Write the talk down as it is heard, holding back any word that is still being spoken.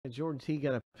Jordan T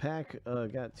got a pack,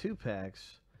 got 2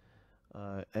 packs,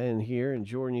 and here, and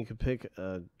Jordan, you can pick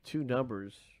 2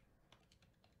 numbers.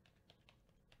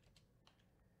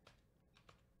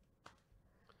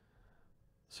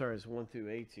 Sorry, it's 1 through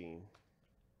 18.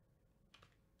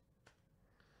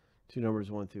 2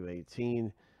 numbers 1 through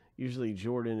 18. Usually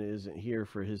Jordan isn't here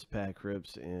for his pack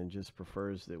rips and just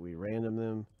prefers that we random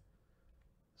them.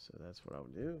 So that's what I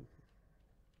would do.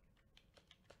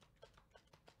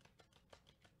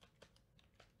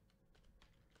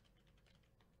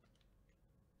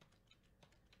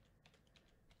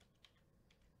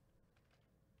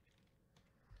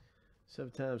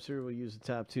 Sometimes here we'll use the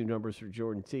top 2 numbers for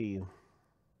Jordan T.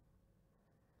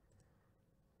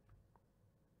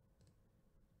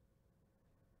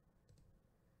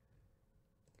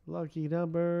 Lucky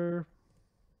number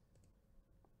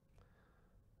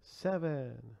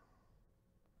 7,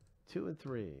 2 and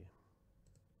 3.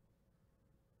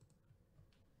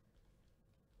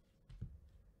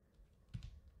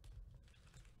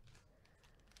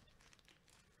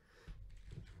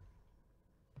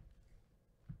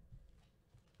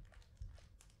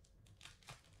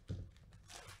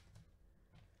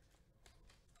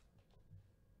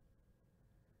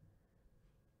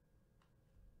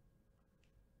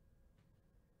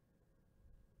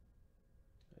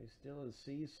 I still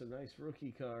see some nice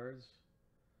rookie cards.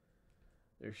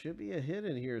 There should be a hit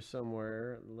in here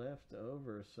somewhere left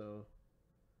over, so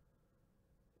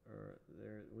or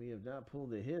there we have not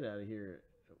pulled a hit out of here.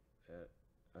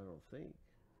 I don't think.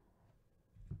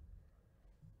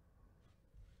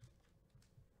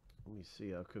 Let me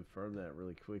see. I'll confirm that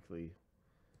really quickly.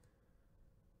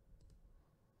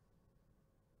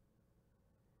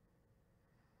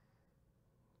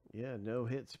 Yeah, no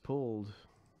hits pulled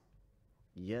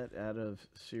yet out of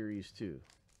Series 2.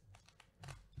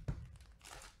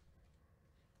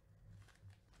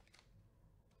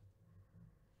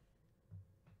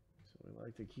 So we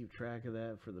like to keep track of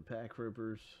that for the pack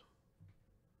rippers.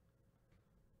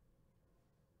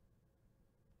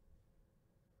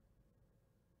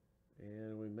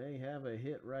 And we may have a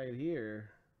hit right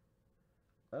here.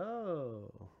 Oh,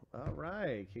 all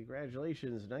right.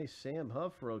 Congratulations. Nice Sam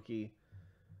Huff rookie.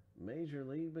 Major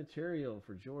League material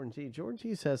for Jordan T. Jordan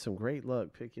T's had some great luck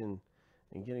picking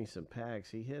and getting some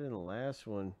packs. He hit in the last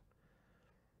one.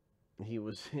 He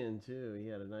was in too. He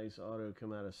had a nice auto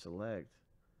come out of select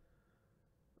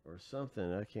or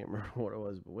something. I can't remember what it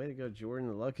was, but way to go, Jordan.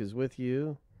 The luck is with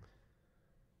you.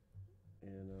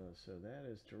 And so that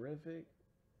is terrific.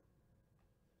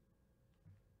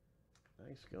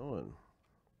 Nice going.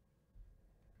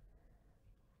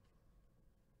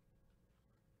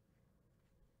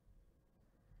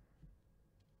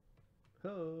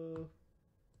 Oh.